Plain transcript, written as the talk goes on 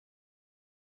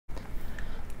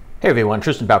Hey everyone,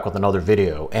 Tristan back with another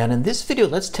video, and in this video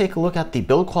let's take a look at the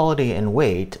build quality and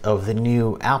weight of the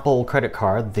new Apple credit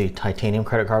card, the titanium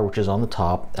credit card which is on the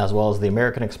top, as well as the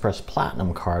American Express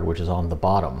Platinum card which is on the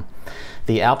bottom.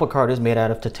 The Apple card is made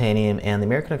out of titanium and the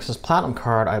American Express Platinum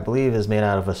card I believe is made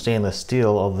out of a stainless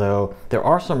steel, although there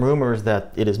are some rumors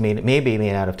that it is may be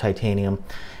made out of titanium.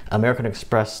 American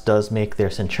Express does make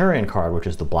their Centurion card, which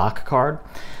is the black card.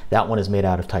 That one is made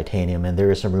out of titanium, and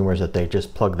there is some rumors that they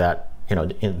just plug that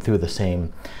in through the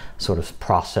same sort of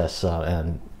process,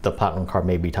 and the platinum card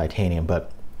may be titanium,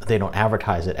 but they don't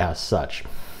advertise it as such.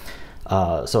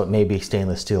 So it may be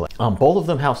stainless steel. Both of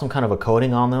them have some kind of a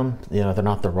coating on them. They're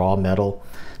not the raw metal.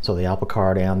 So the Apple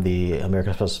card and the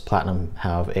American Express Platinum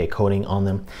have a coating on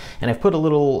them. And I've put a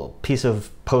little piece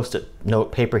of post-it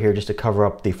note paper here just to cover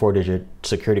up the 4-digit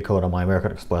security code on my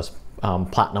American Express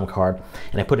Platinum card.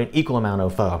 And I put an equal amount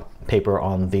of paper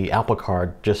on the Apple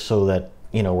card just so that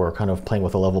we're kind of playing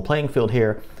with a level playing field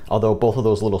here, although both of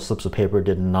those little slips of paper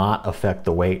did not affect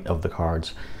the weight of the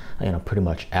cards, pretty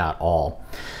much at all.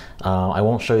 I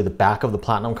won't show you the back of the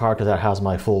Platinum card because that has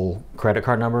my full credit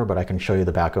card number, but I can show you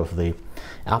the back of the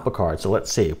Apple card. So let's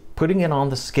see. Putting it on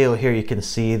the scale here, you can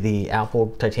see the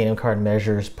Apple titanium card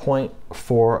measures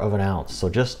 0.4 of an ounce, so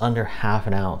just under half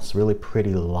an ounce, really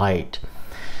pretty light.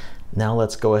 Now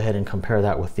let's go ahead and compare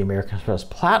that with the American Express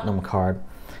Platinum card.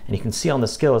 And you can see on the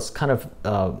scale it's kind of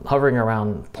hovering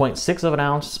around 0.6 of an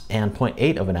ounce and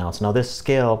 0.8 of an ounce. Now this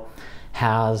scale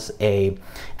has a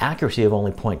accuracy of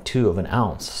only 0.2 of an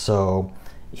ounce. So,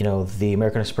 the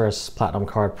American Express Platinum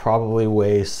card probably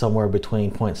weighs somewhere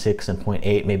between 0.6 and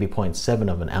 0.8, maybe 0.7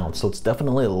 of an ounce. So it's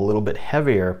definitely a little bit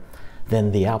heavier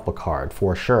than the Apple card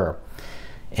for sure.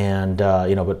 And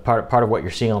but part of what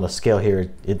you're seeing on the scale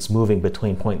here, it's moving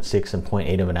between 0.6 and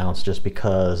 0.8 of an ounce just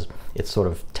because it's sort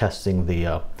of testing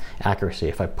the accuracy.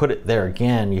 If I put it there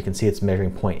again, you can see it's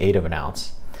measuring 0.8 of an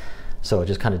ounce. So it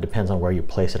just kind of depends on where you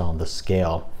place it on the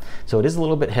scale. So it is a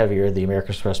little bit heavier, the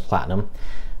American Express Platinum.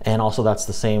 And also that's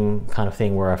the same kind of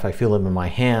thing where if I feel them in my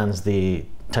hands, the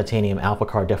titanium Apple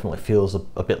card definitely feels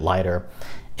a bit lighter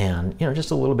and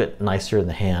just a little bit nicer in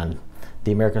the hand.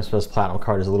 The American Express Platinum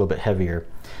card is a little bit heavier.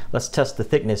 Let's test the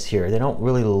thickness here. They don't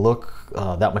really look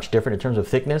that much different in terms of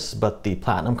thickness, but the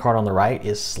Platinum card on the right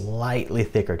is slightly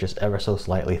thicker, just ever so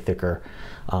slightly thicker,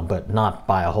 but not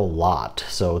by a whole lot.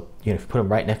 So if you put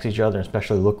them right next to each other, and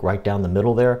especially look right down the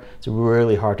middle there, it's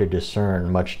really hard to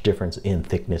discern much difference in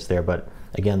thickness there. But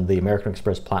again, the American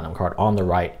Express Platinum card on the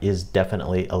right is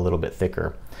definitely a little bit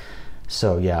thicker.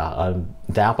 So yeah,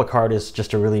 the Apple card is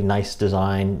just a really nice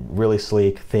design, really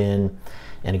sleek, thin.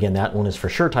 And again, that one is for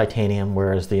sure titanium,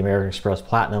 whereas the American Express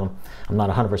Platinum, I'm not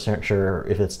 100% sure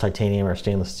if it's titanium or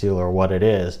stainless steel or what it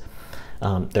is.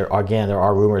 There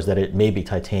are rumors that it may be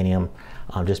titanium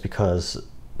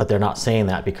but they're not saying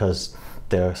that because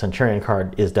the Centurion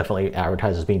card is definitely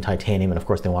advertised as being titanium, and of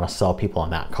course they want to sell people on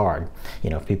that card.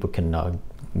 If people can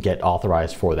get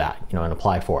authorized for that, and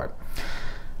apply for it.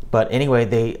 But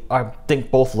anyway, I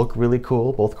think both look really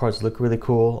cool. Both cards look really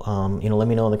cool. Let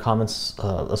me know in the comments,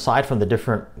 aside from the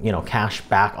different, cash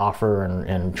back offer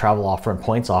and travel offer and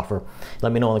points offer,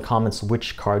 let me know in the comments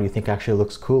which card you think actually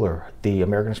looks cooler. The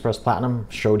American Express Platinum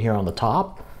shown here on the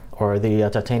top, or the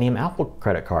titanium Apple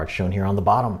credit card shown here on the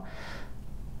bottom.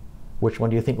 Which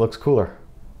one do you think looks cooler?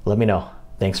 Let me know.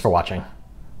 Thanks for watching.